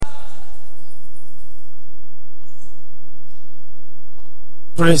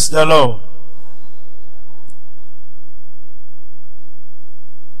Praise the Lord.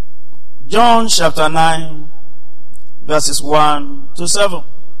 John chapter 9, verses 1 to 7.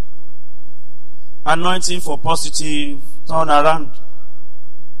 Anointing for positive turnaround.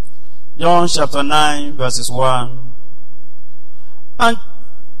 John chapter 9, verses 1. And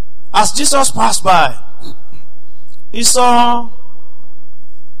as Jesus passed by, he saw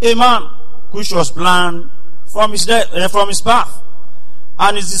a man which was blind from his birth.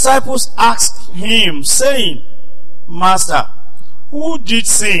 And his disciples asked him, saying, Master, who did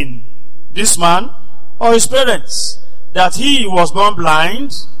sin, this man or his parents, that he was born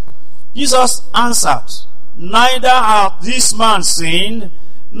blind? Jesus answered, Neither hath this man sinned,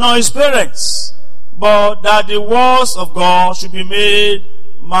 nor his parents, but that the works of God should be made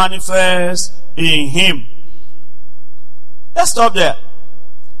manifest in him. Let's stop there.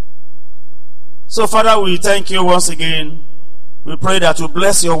 So, Father, we thank you once again. We pray that you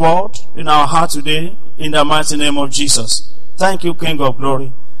bless your word in our heart today, in the mighty name of Jesus. Thank you, King of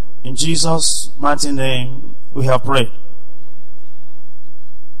glory. In Jesus' mighty name, we have prayed.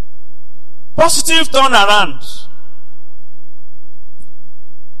 Positive turnaround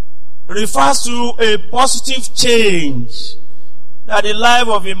refers to a positive change that the life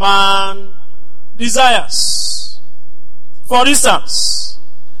of a man desires. For instance,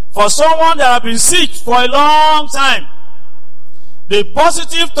 for someone that has been sick for a long time, the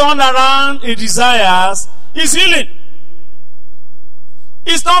positive turnaround he desires is healing.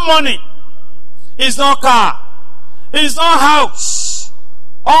 It's not money. It's not car. It's not house.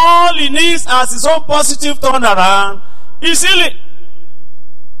 All he needs as his own positive turnaround is healing.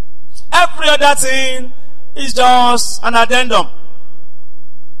 Every other thing is just an addendum.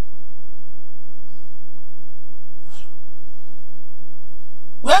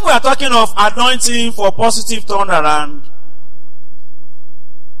 When we are talking of anointing for positive turnaround,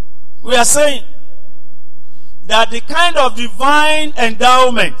 we are saying that the kind of divine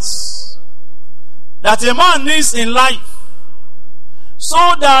endowments that a man needs in life, so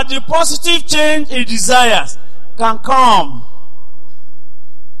that the positive change he desires can come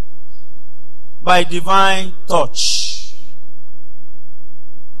by divine touch.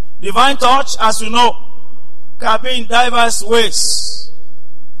 Divine touch, as you know, can be in diverse ways.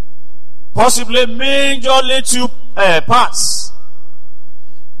 Possibly majorly two parts.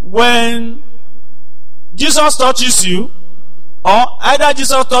 When Jesus touches you, or either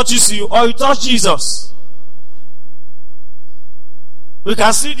Jesus touches you or you touch Jesus. We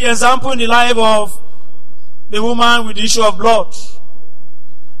can see the example in the life of the woman with the issue of blood.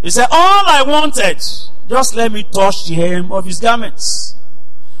 He said, all I wanted, just let me touch the hem of his garments.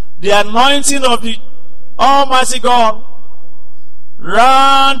 The anointing of the Almighty God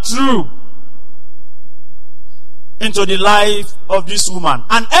ran through into the life of this woman.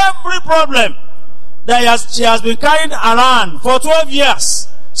 And every problem that she has been carrying around for 12 years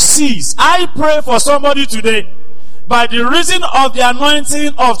ceased. I pray for somebody today, by the reason of the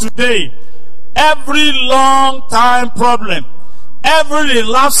anointing of today, every long time problem, every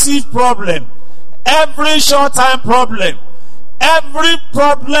relapsive problem, every short time problem, every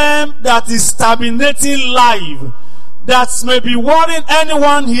problem that is terminating life, that may be worrying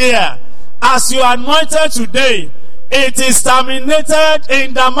anyone here, as you are anointed today, it is terminated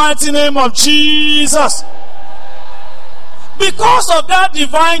in the mighty name of Jesus. Because of that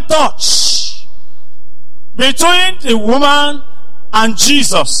divine touch between the woman and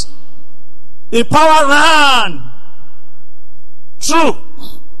Jesus, the power ran through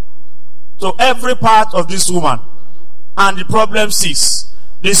to every part of this woman, and the problem ceased.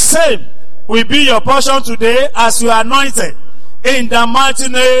 The same will be your portion today as you are anointed in the mighty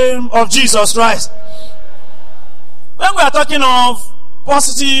name of Jesus Christ. When we are talking of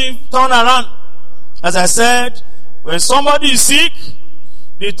positive turnaround, as I said, when somebody is sick,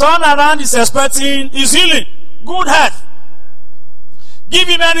 the turnaround is expecting is healing, good health. Give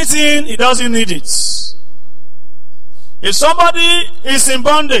him anything, he doesn't need it. If somebody is in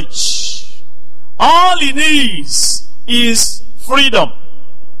bondage, all he needs is freedom.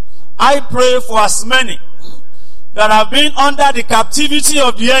 I pray for as many that have been under the captivity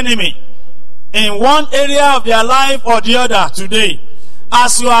of the enemy in one area of their life or the other today.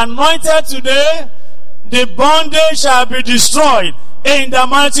 As you are anointed today, the bondage shall be destroyed in the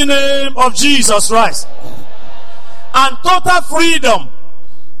mighty name of Jesus Christ. And total freedom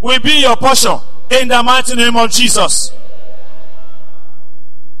will be your portion in the mighty name of Jesus.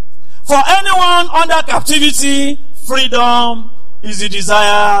 For anyone under captivity, freedom is the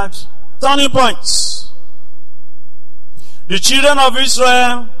desired turning point. The children of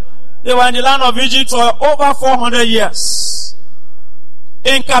Israel, they were in the land of Egypt for over 400 years.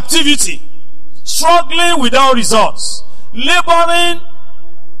 in captivity, struggling without results, laboring,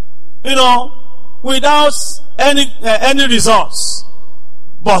 without any results.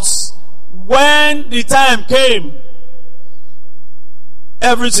 But when the time came,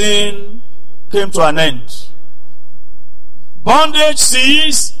 everything came to an end. Bondage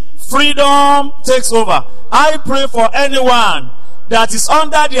ceased, freedom takes over. I pray for anyone that is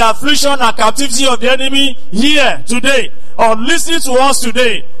under the affliction and captivity of the enemy here today, or listening to us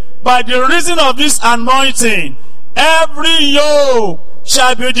today, by the reason of this anointing, every yoke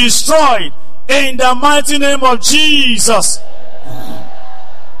shall be destroyed in the mighty name of Jesus.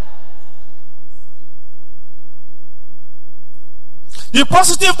 The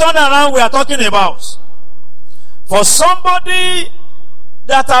positive turnaround we are talking about, for somebody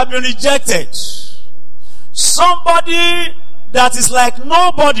that have been rejected, somebody that is like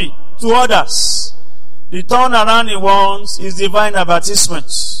nobody to others, the turnaround he wants is divine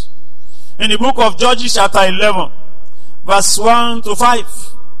advertisement. In the book of Judges chapter 11, verse 1 to 5,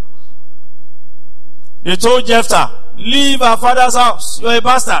 they told Jephthah, leave our father's house, you're a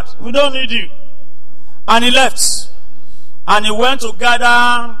bastard, we don't need you. And he left. And he went to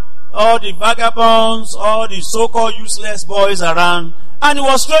gather all the vagabonds, all the so-called useless boys around, and he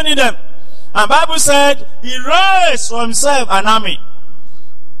was training them. And the Bible said he raised for himself an army.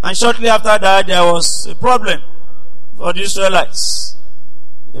 And shortly after that, there was a problem for the Israelites.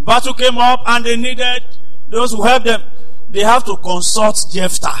 The battle came up and they needed those who helped them. They have to consult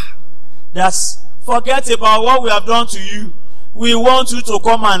Jephthah. That's, forget about what we have done to you. We want you to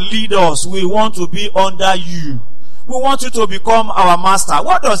come and lead us. We want to be under you. We want you to become our master.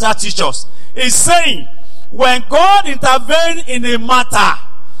 What does that teach us? It's saying, when God intervenes in a matter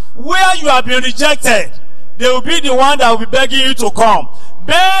where you have been rejected, they will be the one that will be begging you to come.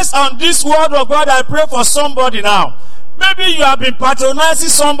 Based on this word of God, I pray for somebody now. Maybe you have been patronizing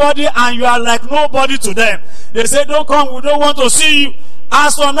somebody and you are like nobody to them. They say, don't come, we don't want to see you.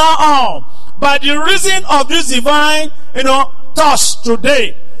 As from now on, by the reason of this divine, touch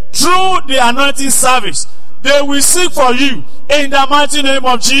today, through the anointing service, they will seek for you in the mighty name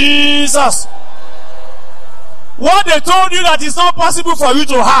of Jesus. What they told you that is not possible for you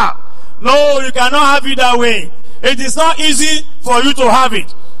to have, no, you cannot have it that way. It is not easy for you to have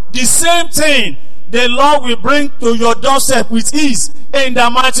it. The same thing the Lord will bring to your doorstep with ease in the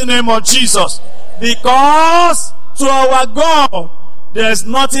mighty name of Jesus. Because to our God, there is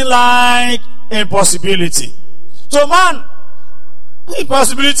nothing like impossibility. To man,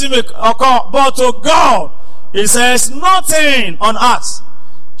 impossibility may occur, but to God, He says nothing on earth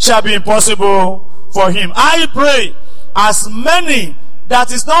shall be impossible for Him. I pray, as many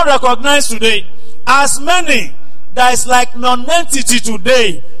that is not recognized today, as many that is like non-entity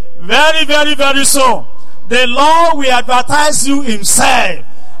today, very, very, very soon, the Lord will advertise you Himself,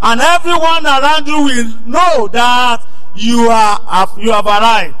 and everyone around you will know that you have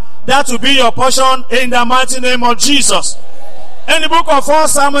arrived. That will be your portion in the mighty name of Jesus. In the book of 1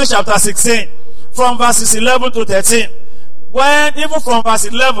 Samuel chapter 16, from verses 11 to 13, even from verse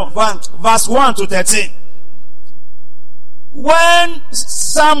 11, verse 1 to 13, when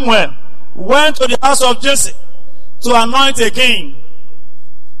Samuel went to the house of Jesse to anoint a king,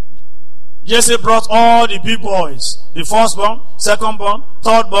 Jesse brought all the big boys, the firstborn, secondborn,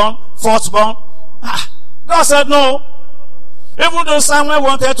 thirdborn, fourthborn. God said no. Even though Samuel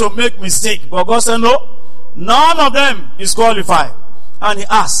wanted to make mistake, but God said no, none of them is qualified. And he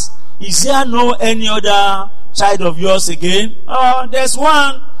asked, is there no any other child of yours again? There's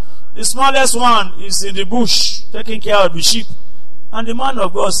one. The smallest one is in the bush, taking care of the sheep. And the man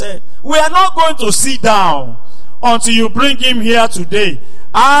of God said, we are not going to sit down until you bring him here today.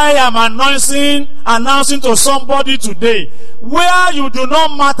 I am announcing to somebody today, where you do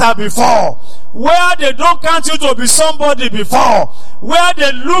not matter before, where they don't count you to be somebody before, where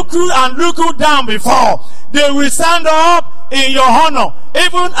they look you and look you down before, they will stand up in your honor,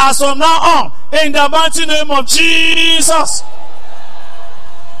 even as from now on, in the mighty name of Jesus.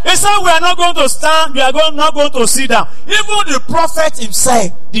 He said, we are not going to stand, we are not going to sit down. Even the prophet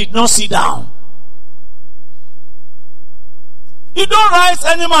himself did not sit down. You don't write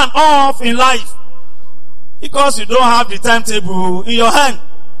any man off in life because you don't have the timetable in your hand.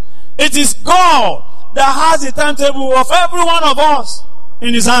 It is God that has the timetable of every one of us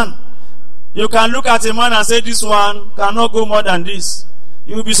in His hand. You can look at a man and say, this one cannot go more than this.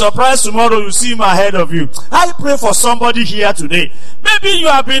 You will be surprised tomorrow you see him ahead of you. I pray for somebody here today. Maybe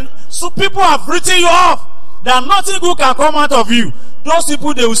people have written you off, that nothing good can come out of you. Those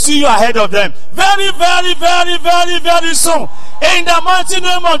people, they will see you ahead of them. Very, very, very, very, very soon. In the mighty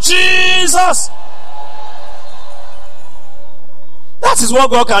name of Jesus. That is what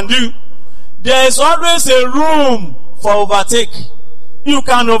God can do. There is always a room for overtake. You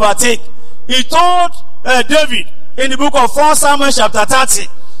can overtake. He told David in the book of 1 Samuel chapter 30,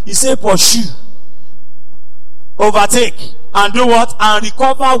 he said, pursue, overtake, and do what? And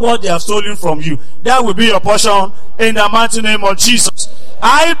recover what they have stolen from you. That will be your portion in the mighty name of Jesus.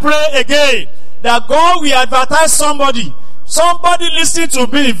 I pray again that God will advertise somebody listening to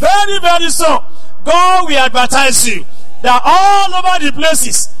me very, very soon. God will advertise you, that all over the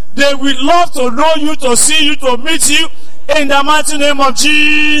places they will love to know you, to see you, to meet you in the mighty name of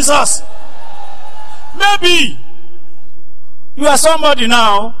Jesus. Maybe you are somebody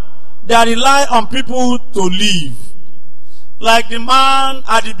now that rely on people to live, like the man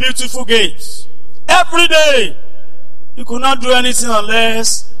at the beautiful gate. Every day he could not do anything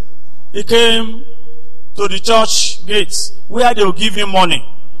unless he came to the church gates where they will give him money.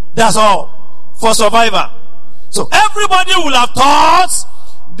 That's all for survival. So everybody will have thought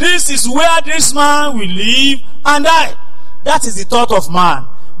this is where this man will live and die. That is the thought of man.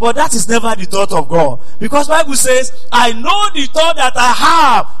 But that is never the thought of God. Because the Bible says, I know the thought that I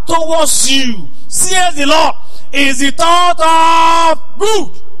have towards you, says the Lord, is the thought of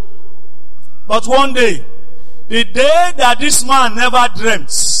good. But one day, the day that this man never dreamt,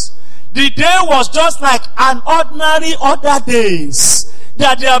 the day was just like an ordinary other days,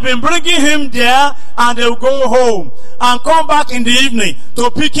 that they have been bringing him there and they'll go home and come back in the evening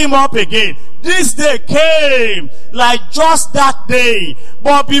to pick him up again. This day came like just that day.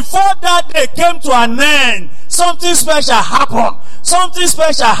 But before that day came to an end, something special happened. Something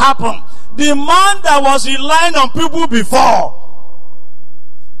special happened. The man that was relying on people before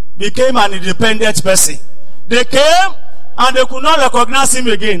became an independent person. They came and they could not recognize him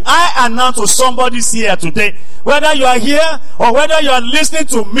again. I announce to somebody here today, whether you are here or whether you are listening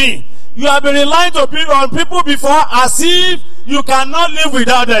to me, you have been relying on people before as if you cannot live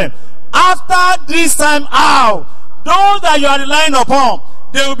without them. After this time out, those that you are relying upon,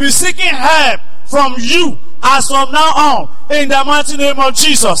 they will be seeking help from you as from now on in the mighty name of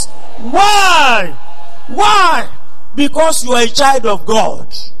Jesus. Why? Why? Because you are a child of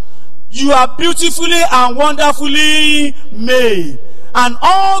God. You are beautifully and wonderfully made. And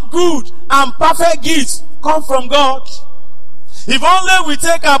all good and perfect gifts come from God. If only we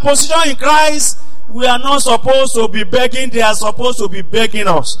take our position in Christ, we are not supposed to be begging. They are supposed to be begging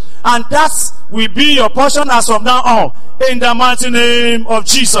us. And that will be your portion as from now on. In the mighty name of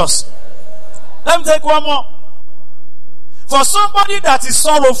Jesus. Let me take one more. For somebody that is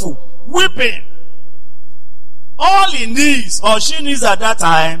sorrowful, weeping, all he needs or she needs at that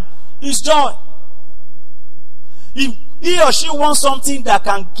time is joy. If he or she wants something that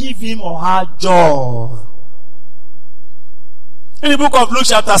can give him or her joy. In the book of Luke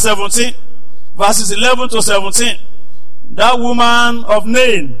chapter 17, verses 11 to 17, that woman of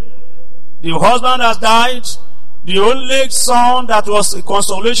Nain, the husband has died, the only son that was a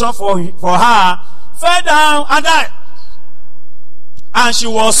consolation for her, fell down and died. And she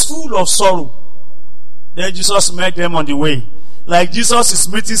was full of sorrow. Then Jesus met them on the way. Like Jesus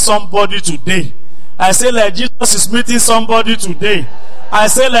is meeting somebody today. I say like Jesus is meeting somebody today. I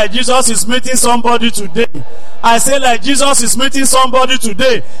say like Jesus is meeting somebody today. I say like Jesus is meeting somebody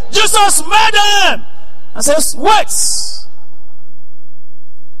today. Jesus met them and says, wait.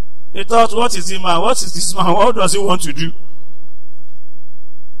 They thought, what is this man? What is this man? What does he want to do?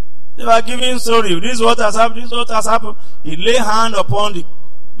 They were giving story. This is what has happened. This is what has happened. He lay hand upon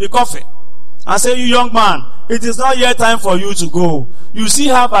the coffin and said, you young man, it is not yet time for you to go. You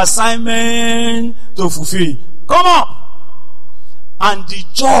still have assignment to fulfill. Come up. And the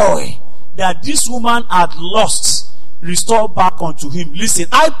joy that this woman had lost restored back unto him. Listen,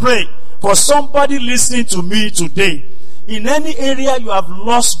 I pray for somebody listening to me today. In any area you have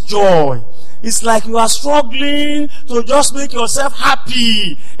lost joy, it's like you are struggling to just make yourself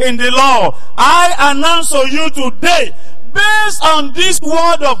happy in the Lord. I announce to you today, based on this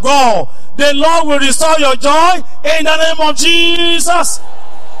word of God, the Lord will restore your joy in the name of Jesus.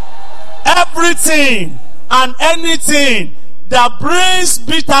 Everything and anything that brings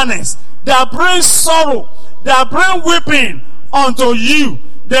bitterness, that brings sorrow, that brings weeping unto you,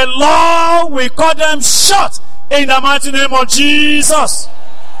 the Lord will cut them short in the mighty name of Jesus.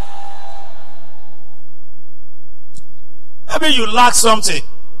 Maybe you lack something.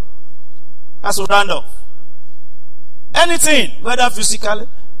 That's a round off. Anything, whether physical,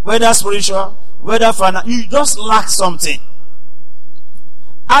 whether spiritual, whether financial, you just lack something.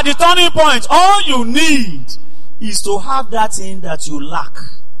 At the turning point, all you need is to have that thing that you lack.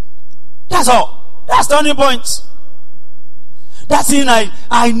 That's all. That's the turning point. That thing,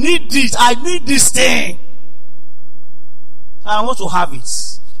 I need this. I need this thing. I want to have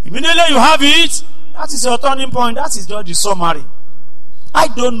it. Immediately you have it, that is your turning point. That is just the summary. I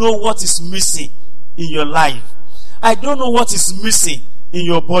don't know what is missing in your life. I don't know what is missing in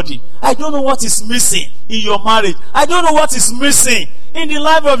your body. I don't know what is missing in your marriage. I don't know what is missing in the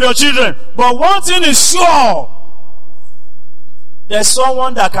life of your children. But one thing is sure. There's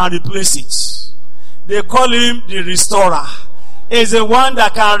someone that can replace it. They call him the restorer. He's the one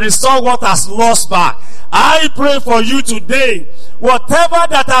that can restore what has lost back. I pray for you today. Whatever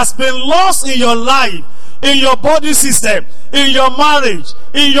that has been lost in your life, in your body system, in your marriage,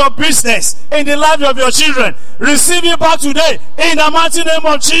 in your business, in the life of your children, receive it back today in the mighty name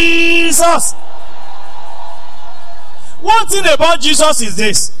of Jesus. One thing about Jesus is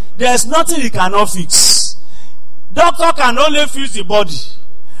this: there's nothing he cannot fix. Doctor can only fix the body,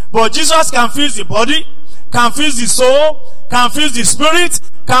 but Jesus can fix the body, can fix the soul, can fix the spirit,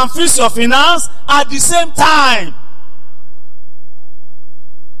 can fix your finance at the same time.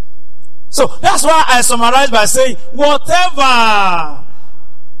 So that's why I summarize by saying, whatever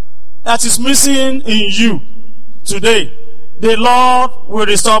that is missing in you today, the Lord will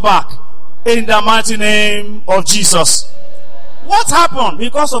restore back in the mighty name of Jesus. What happened?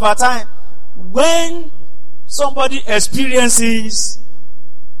 Because over time, when somebody experiences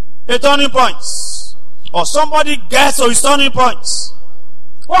a turning point, or somebody gets to his turning point,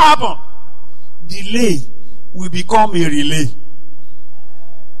 what happened? Delay will become a relay.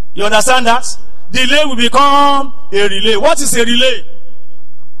 You understand that? Delay will become a relay. What is a relay?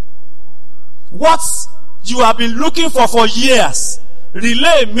 What you have been looking for years.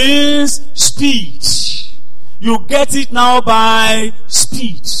 Relay means speed. You get it now by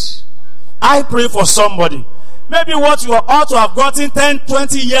speed. I pray for somebody. Maybe what you ought to have gotten 10,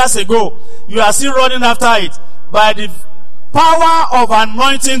 20 years ago, you are still running after it. By the power of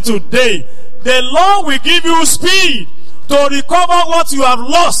anointing today, the Lord will give you speed to recover what you have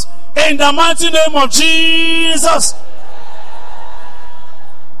lost in the mighty name of Jesus.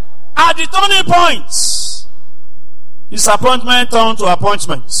 At the turning point, disappointment turned to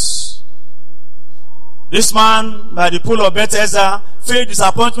appointments. This man, by the pool of Bethesda, faced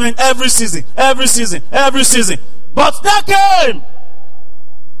disappointment every season. But that came.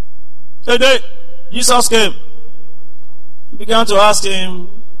 Today, Jesus came. He began to ask him,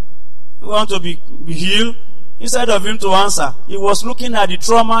 you want to be healed? Instead of him to answer, he was looking at the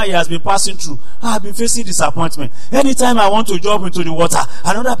trauma he has been passing through. I have been facing disappointment. Anytime I want to jump into the water,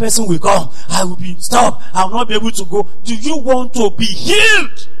 another person will come. I will be stopped. I will not be able to go. Do you want to be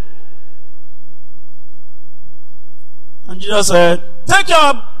healed? And Jesus said, take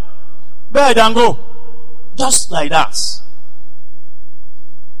your bed and go. Just like that.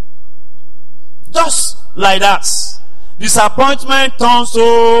 Just like that. Disappointment turns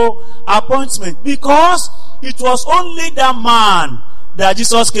to appointment, because it was only that man that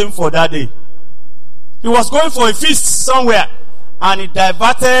Jesus came for that day. He was going for a feast somewhere, and he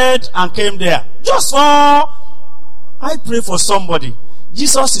diverted and came there. Just for, I pray for somebody.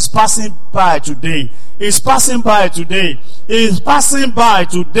 Jesus is passing by today. He's passing by today. He's passing by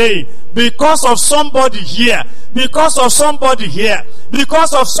today because of somebody here. Because of somebody here.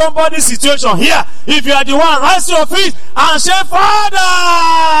 Because of somebody's situation here. If you are the one, rise to your feet and say,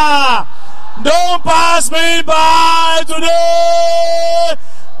 Father, don't pass me by today.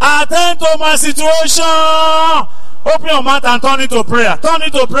 Attend to my situation. Open your mouth and turn it to prayer. Turn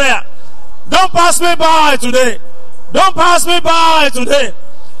it to prayer. Don't pass me by today. Don't pass me by today.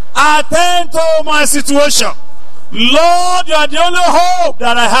 Attend to my situation. Lord, you are the only hope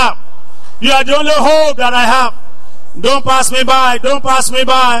that I have. You are the only hope that I have. Don't pass me by. Don't pass me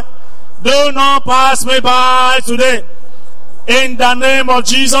by. Do not pass me by today. In the name of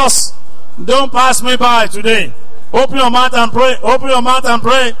Jesus, don't pass me by today. Open your mouth and pray. Open your mouth and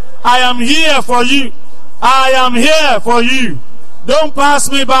pray. I am here for you. I am here for you. Don't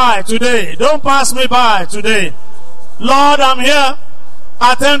pass me by today. Don't pass me by today. Lord, I'm here.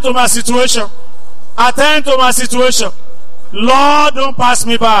 Attend to my situation. Attend to my situation. Lord, don't pass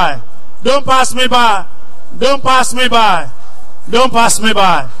me by. Don't pass me by. Don't pass me by. Don't pass me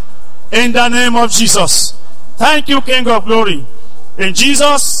by. In the name of Jesus. Thank you, King of Glory. In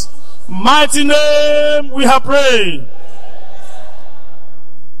Jesus' mighty name we have prayed.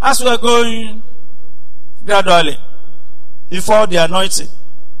 As we are going gradually before the anointing,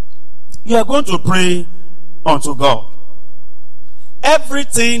 you are going to pray unto God.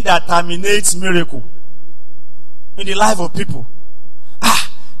 Everything that terminates miracle in the life of people.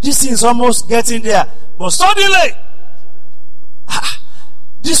 This thing is almost getting there, but suddenly,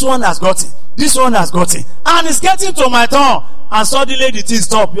 this one has got it. This one has got it. And it's getting to my turn. And suddenly the thing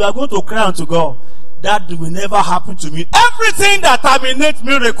stops. You are going to cry unto God. that will never happen to me. Everything that terminates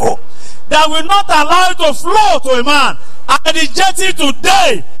miracle, that will not allow it to flow to a man, I reject it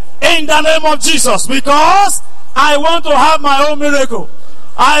today in the name of Jesus, because I want to have my own miracle.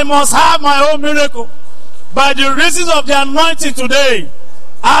 I must have my own miracle. By the reason of the anointing today,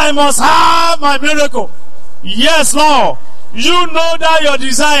 I must have my miracle. Yes, Lord. You know that your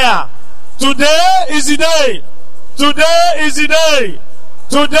desire. Today is the day. Today is the day.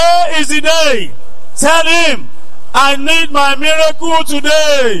 Today is the day. Tell him, I need my miracle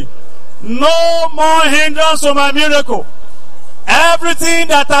today. No more hindrance to my miracle. Everything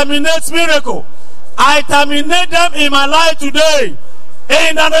that terminates miracle, I terminate them in my life today.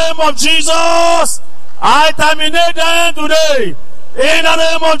 In the name of Jesus, I terminate them today. In the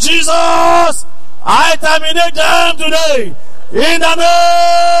name of Jesus, I terminate them today. In the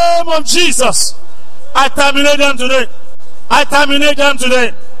name of Jesus, I terminate them today. I terminate them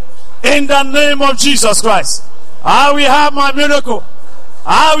today. In the name of Jesus Christ, I will have my miracle.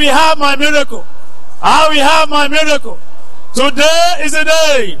 I will have my miracle. I will have my miracle. Today is the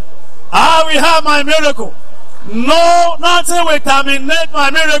day. I will have my miracle. No, nothing will terminate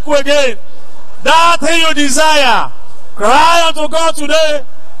my miracle again. That thing you desire, cry unto God today.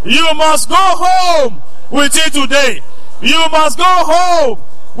 You must go home with it today. You must go home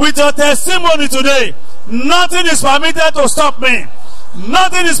with your testimony today. Nothing is permitted to stop me.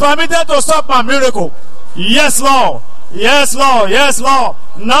 Nothing is permitted to stop my miracle. Yes, Lord. Yes, Lord. Yes, Lord.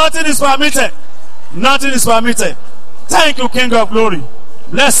 Nothing is permitted. Nothing is permitted. Thank you, King of Glory.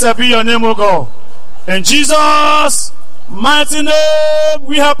 Blessed be your name, O God. In Jesus' mighty name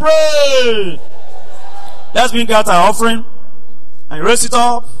we have prayed. Let's bring out our offering and raise it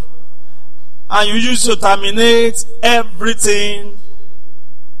up. And you use to terminate everything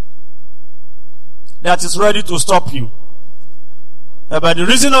that is ready to stop you. And by the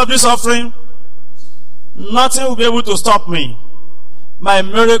reason of this offering, nothing will be able to stop me. My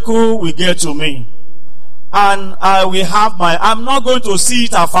miracle will get to me. And I will have I'm not going to see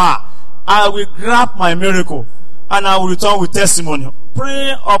it afar. I will grab my miracle and I will return with testimony.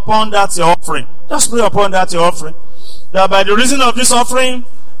 Pray upon that your offering. Just pray upon that your offering. That by the reason of this offering,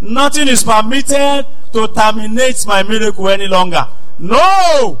 nothing is permitted to terminate my miracle any longer.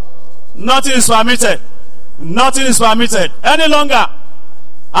 No! Nothing is permitted. Nothing is permitted any longer.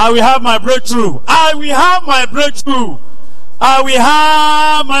 I will have my breakthrough. I will have my breakthrough. I will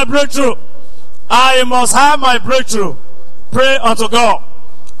have my breakthrough. I must have my breakthrough. Pray unto God.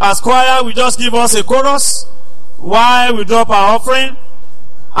 As choir, we just give us a chorus while we drop our offering.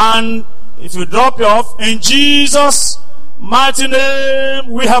 And if you drop your offering, in Jesus' mighty name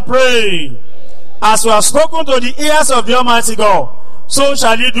we have prayed. As we have spoken to the ears of the Almighty God, so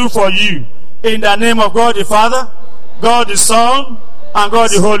shall He do for you. In the name of God the Father, God the Son, and God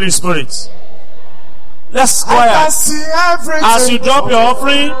the Holy Spirit. Let's choir. As you drop your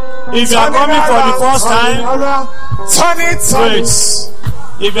offering, if you are coming for the first time, wait.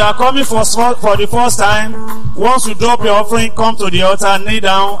 If you are coming for the first time, once you drop your offering, come to the altar, kneel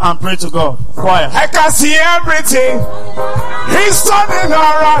down and pray to God. Choir. I can see everything. He's turning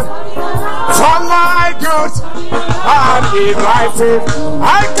around for my good and in my faith.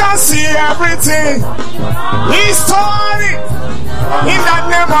 I can see everything. He's turning in the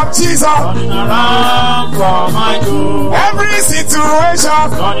name of Jesus. Turning around for my good. Every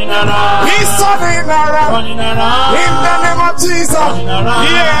situation. Turning around. He's turning around Turning around. in the name of Jesus. Turning around.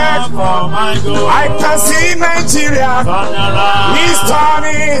 Yes. For my good. I can see Nigeria. Turning around. He's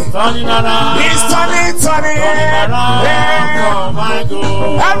turning. Turning around. He's turning. Turning around. For my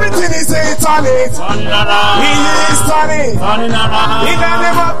good. Everything is turning. Turning around. He is turning. Turning around. In the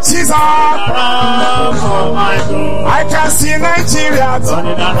name of Jesus. Around for my good. I can see Nigeria.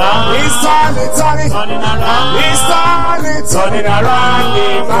 Turning around. He's turning. Turning around. He's turning around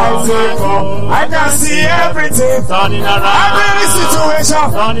in my favor. I can see everything. Turning around. Every situation.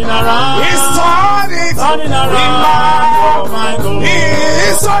 Turning around. He's turning. Turning around for my good.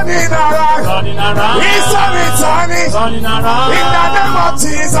 He's turning around. Turning around. He's turning. Turning around. In the name of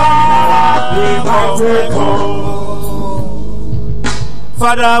Jesus. In my favor.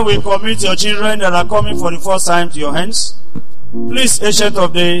 Father, we commit your children that are coming for the first time to your hands. Please, Ancient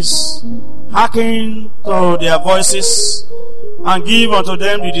of Days, hearken to their voices and give unto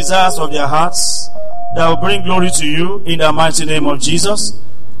them the desires of their hearts that will bring glory to you in the mighty name of Jesus.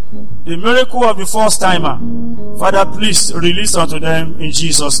 The miracle of the first timer, Father, please release unto them in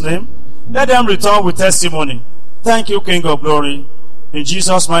Jesus' name. Let them return with testimony. Thank you, King of Glory. In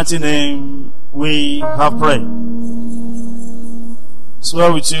Jesus' mighty name we have prayed.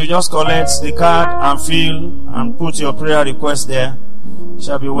 Swear with you, just collect the card and fill and put your prayer request there.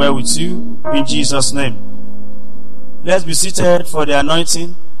 shall be well with you in Jesus' name. Let's be seated for the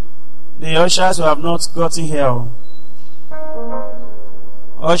anointing. The ushers who have not gotten here.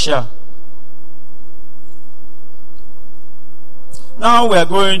 Usher. Now we are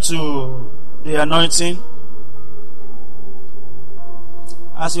going to the anointing.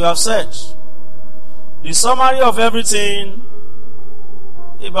 As you have said, the summary of everything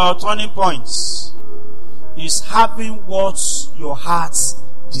about turning points is having what your heart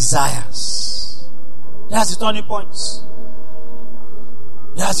desires. That's the turning point.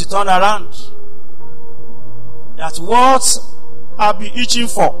 That's the turnaround. That's what I've been itching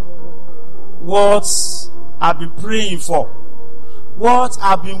for. What I've been praying for. What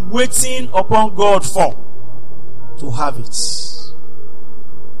I've been waiting upon God for. To have it.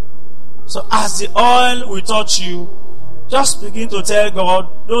 So as the oil will touch you, just begin to tell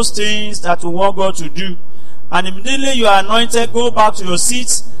God those things that you want God to do. And immediately you are anointed, go back to your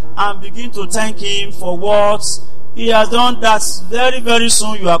seat and begin to thank Him for what He has done. That very, very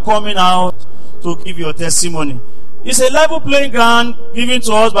soon you are coming out to give your testimony. It's a level playing ground given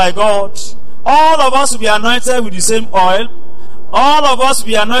to us by God. All of us will be anointed with the same oil. All of us will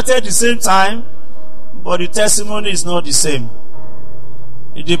be anointed at the same time. But the testimony is not the same.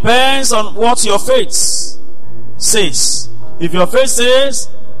 It depends on what your faith says. If your faith says,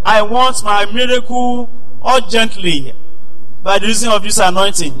 I want my miracle urgently by the reason of this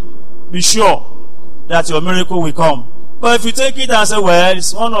anointing, be sure that your miracle will come. But if you take it and say, well,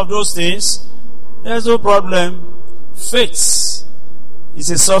 it's one of those things, there's no problem. Faith is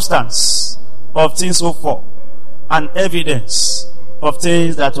a substance of things hoped for and evidence of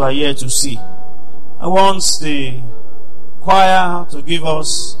things that we are here to see. I want the choir to give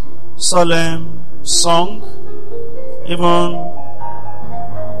us solemn song. Even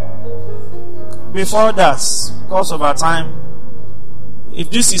before that, because of our time, if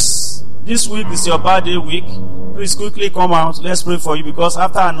this week is your birthday week, please quickly come out. Let's pray for you, because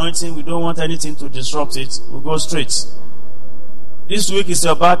after anointing, we don't want anything to disrupt it. We'll go straight. This week is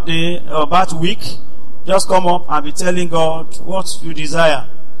your birthday or birth week. Just come up and be telling God what you desire.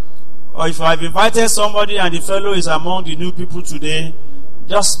 Or if you have invited somebody and the fellow is among the new people today,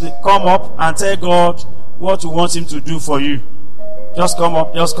 just come up and tell God what you want Him to do for you. Just come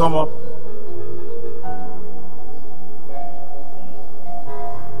up, just come up.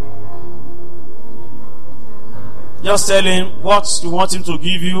 Just tell Him what you want Him to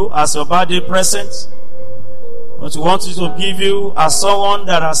give you as your birthday present. What you want Him to give you as someone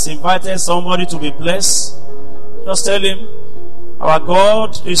that has invited somebody to be blessed. Just tell Him, our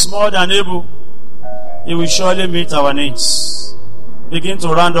God is more than able. He will surely meet our needs. Begin to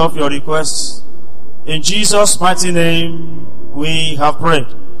round off your requests. In Jesus' mighty name, we have prayed.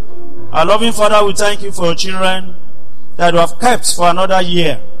 Our loving Father, we thank you for your children that you have kept for another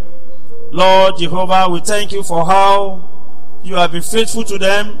year. Lord Jehovah, we thank you for how you have been faithful to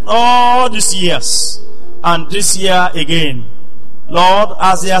them all these years and this year again. Lord,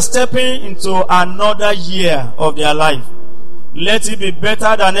 as they are stepping into another year of their life, let it be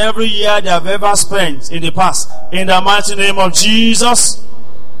better than every year they have ever spent in the past. In the mighty name of Jesus,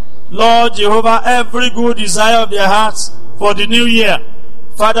 Lord Jehovah, every good desire of their hearts for the new year,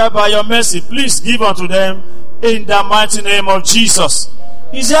 Father, by your mercy, please give unto them in the mighty name of Jesus.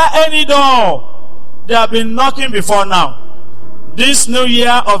 Is there any door they have been knocking before now? This new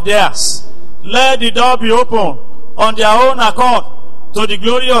year of theirs, let the door be open on their own accord to the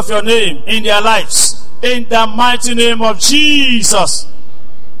glory of your name in their lives. In the mighty name of Jesus.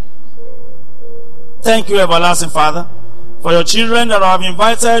 Thank you, everlasting Father, for your children that have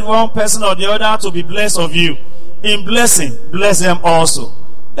invited one person or the other to be blessed of you. In blessing, bless them also.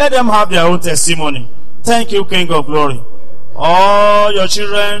 Let them have their own testimony. Thank you, King of Glory. All your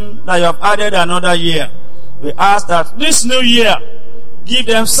children that you have added another year, we ask that this new year, give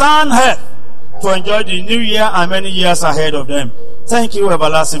them sound health to enjoy the new year and many years ahead of them. Thank you,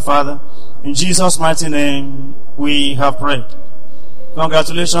 everlasting Father. In Jesus' mighty name, we have prayed.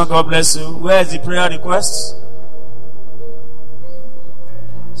 Congratulations, God bless you. Where is the prayer request?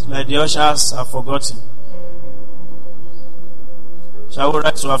 It's like the ushers have forgotten. Shall we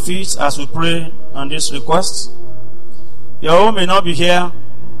rise to our feet as we pray on this request? Your own may not be here,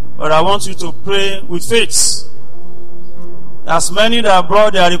 but I want you to pray with faith. As many that have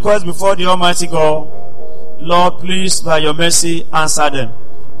brought their requests before the Almighty God, Lord, please, by your mercy, answer them.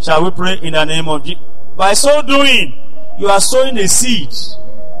 Shall we pray in the name of Jesus? By so doing, you are sowing a seed,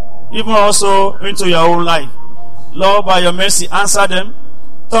 even also into your own life. Lord, by your mercy, answer them,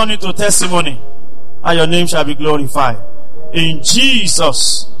 turn into testimony, and your name shall be glorified. In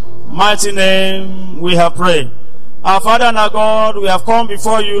Jesus' mighty name, we have prayed. Our Father and our God, we have come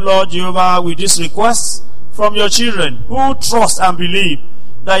before you, Lord Jehovah, with this request from your children who trust and believe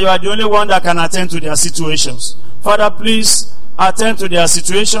that you are the only one that can attend to their situations. Father, please attend to their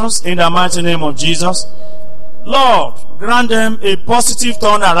situations in the mighty name of Jesus. Lord, grant them a positive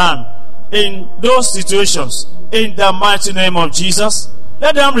turnaround in those situations in the mighty name of Jesus.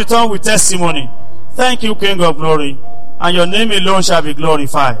 Let them return with testimony. Thank you, King of Glory, and your name alone shall be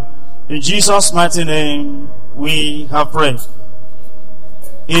glorified. In Jesus' mighty name we have prayed.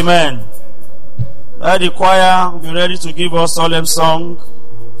 Amen. Let the choir be ready to give us solemn song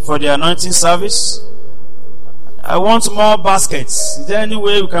for the anointing service. I want more baskets. Is there any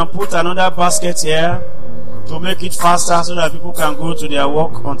way we can put another basket here to make it faster so that people can go to their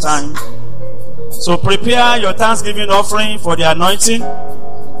work on time? So prepare your thanksgiving offering for the anointing.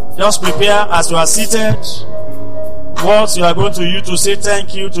 Just prepare as you are seated what you are going to use to say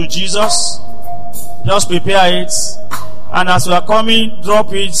thank you to Jesus. Just prepare it, and as you are coming,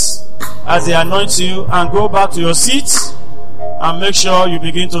 drop it as they anoint you, and go back to your seat and make sure you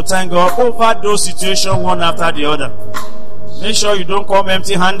begin to thank God over those situations one after the other. Make sure you don't come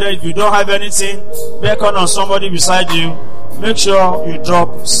empty-handed. If you don't have anything, beckon on somebody beside you. Make sure you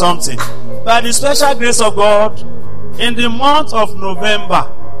drop something. By the special grace of God, in the month of November,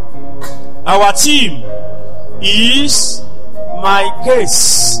 our theme is My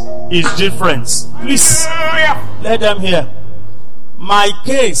Case is Different. Please, let them hear. My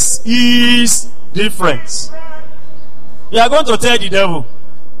case is different. You are going to tell the devil,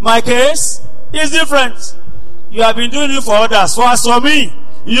 my case is different. You have been doing it for others. So as for me,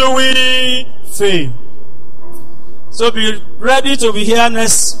 you will fail. So be ready to be here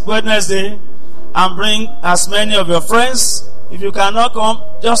next Wednesday and bring as many of your friends. If you cannot come,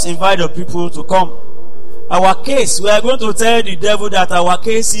 just invite the people to come. Our case, we are going to tell the devil that our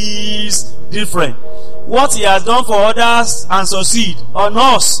case is different. What he has done for others and succeed, on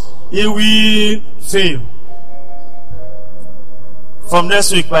us, he will fail. From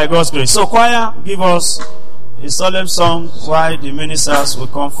next week, by God's grace. So choir, give us a solemn song while the ministers will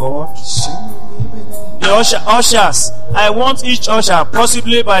come forward. The ushers, I want each usher,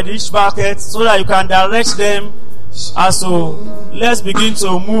 possibly by each bucket, so that you can direct them as to, let's begin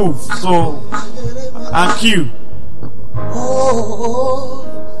to move and queue. Oh,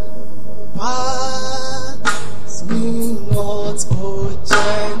 pass me not, oh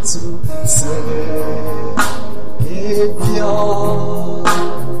gentle Savior, hear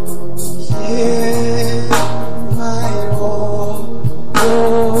my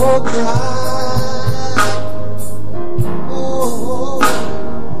oh cry. Oh,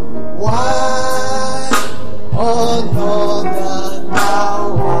 why another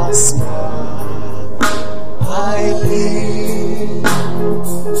thou hast mine? I live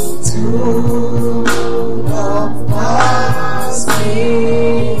to the past me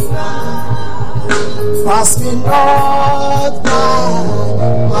by. Pass me not by,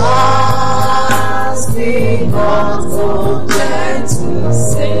 pass me not, oh gentle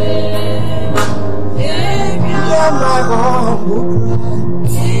Savior, hear my humble cry.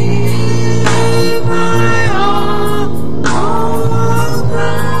 Hear my humble cry.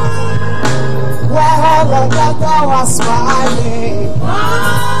 While that thou hast smiling,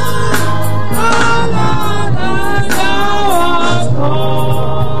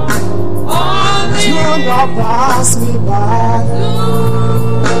 do not pass me by.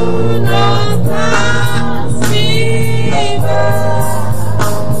 Do not pass me by.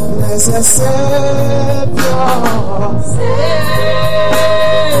 Blessed Savior,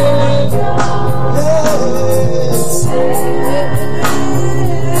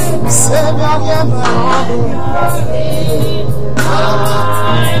 Savior, hear my humble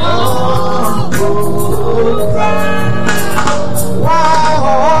cry. Why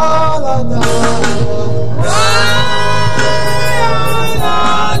all of them?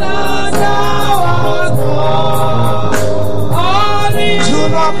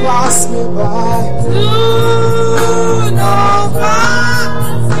 Pass me by. Do not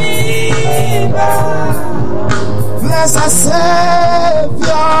pass me by. Blessed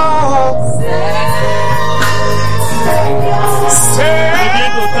Savior,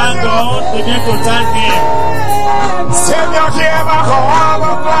 Begin to thank God. Begin to thank Him. Savior, hear my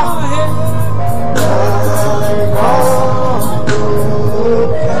humble cry.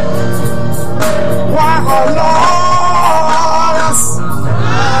 Why, oh Lord,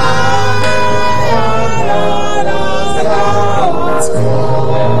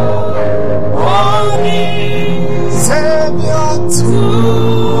 Savior, do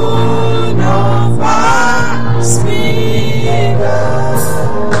not pass me by.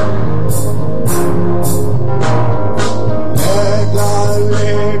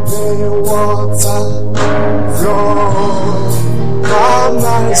 water flow from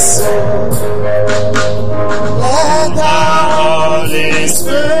my soul. Let the Holy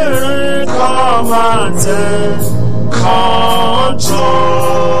Spirit come and take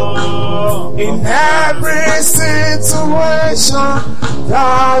control. in every situation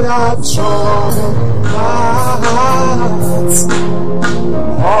that I've troubled my heart.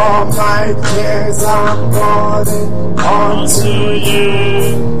 All my cares are falling Unto onto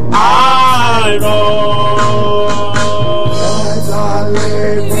you I roll. Let the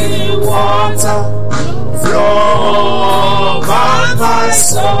living water flow by my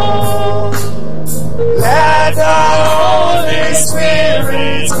soul. Let the Holy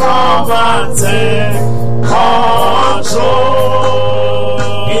Spirit come and take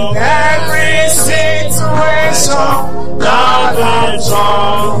control. in every situation Thou art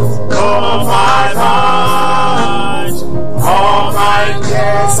strong, oh my mind. All my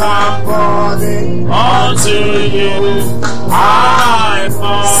cares are falling. unto you I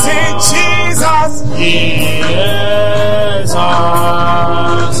fall. Sing Jesus, Jesus,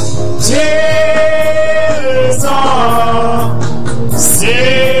 Jesus,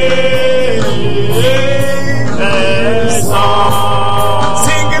 Jesus.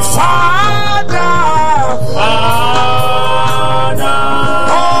 sing it, Father, Father,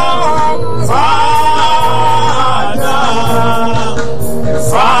 oh Father,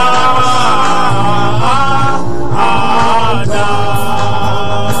 Father.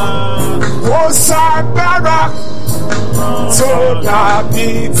 oh Sagbara, to the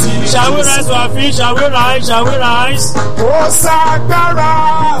beauty. Shall we rise to our feet? Shall we rise? Shall we rise? Oh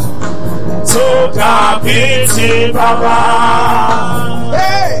Sagbara, To the beauty, Baba.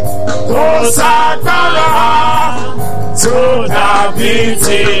 hey, Oh, Sagbara. To the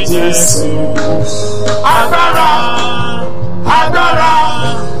beauty, Jesus. Agbára, agbára,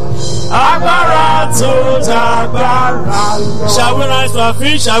 agbára to the agbára. Shall we rise to our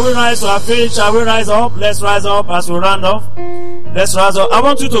feet? Shall we rise to our feet? Shall we rise up? Let's rise up as we round off. Let's rise up. I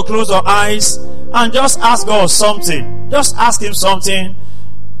want you to close your eyes and just ask God something. Just ask Him something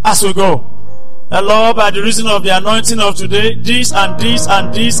as we go. The Lord, by the reason of the anointing of today, this and this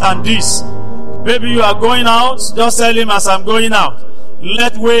and this and this. Maybe you are going out, just tell Him as I'm going out,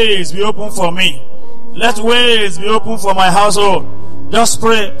 let ways be open for me. Let ways be open for my household. Just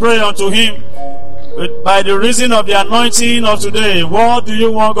pray unto Him. By the reason of the anointing of today, what do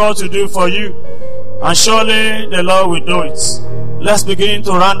you want God to do for you? And surely the Lord will do it. Let's begin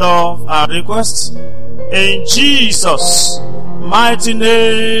to round off our requests. In Jesus' mighty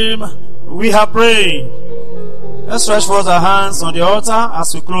name, we have prayed. Let's stretch forth our hands on the altar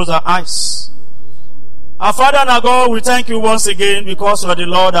as we close our eyes. Our Father and our God, we thank you once again because you are the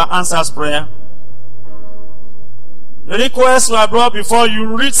Lord that answers prayer. The requests were brought before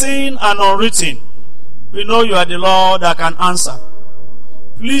you, written and unwritten. We know you are the Lord that can answer.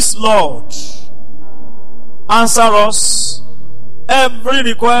 Please, Lord, answer us. Every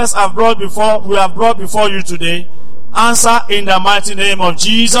request we have brought before you today, answer in the mighty name of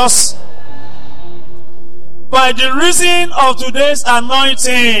Jesus. By the reason of today's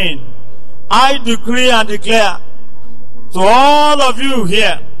anointing, I decree and declare to all of you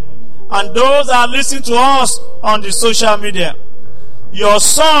here and those that are listening to us on the social media, your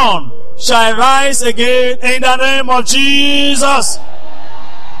son shall rise again in the name of Jesus.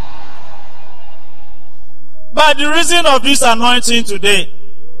 By the reason of this anointing today,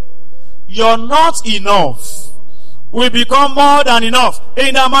 your not enough will become more than enough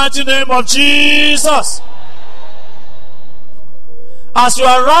in the mighty name of Jesus. As you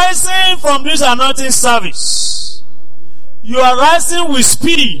are rising from this anointing service, you are rising with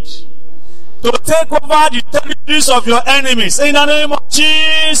speed to take over the territories of your enemies in the name of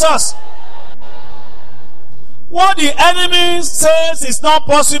Jesus. What the enemy says is not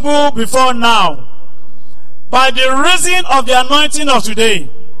possible before now, by the reason of the anointing of today,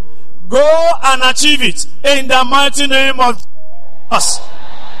 go and achieve it in the mighty name of Jesus.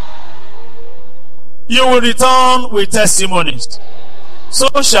 You will return with testimonies. So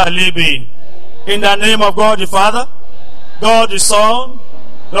shall it be. In the name of God the Father, God the Son,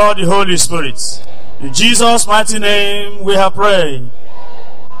 God the Holy Spirit. In Jesus' mighty name we have prayed.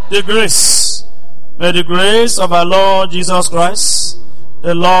 May the grace of our Lord Jesus Christ,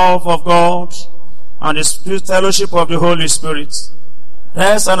 the love of God, and the spirit fellowship of the Holy Spirit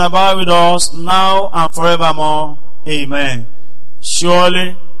rest and abide with us now and forevermore. Amen.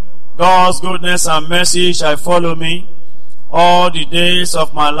 Surely God's goodness and mercy shall follow me all the days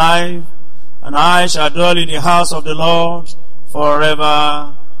of my life, and I shall dwell in the house of the Lord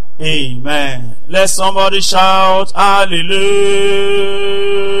forever. Amen. Let somebody shout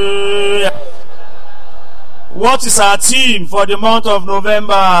hallelujah. What is our theme for the month of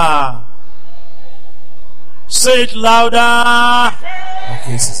November? Say it louder. Our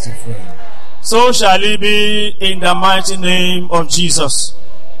case is different. So shall it be in the mighty name of Jesus.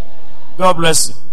 God bless you.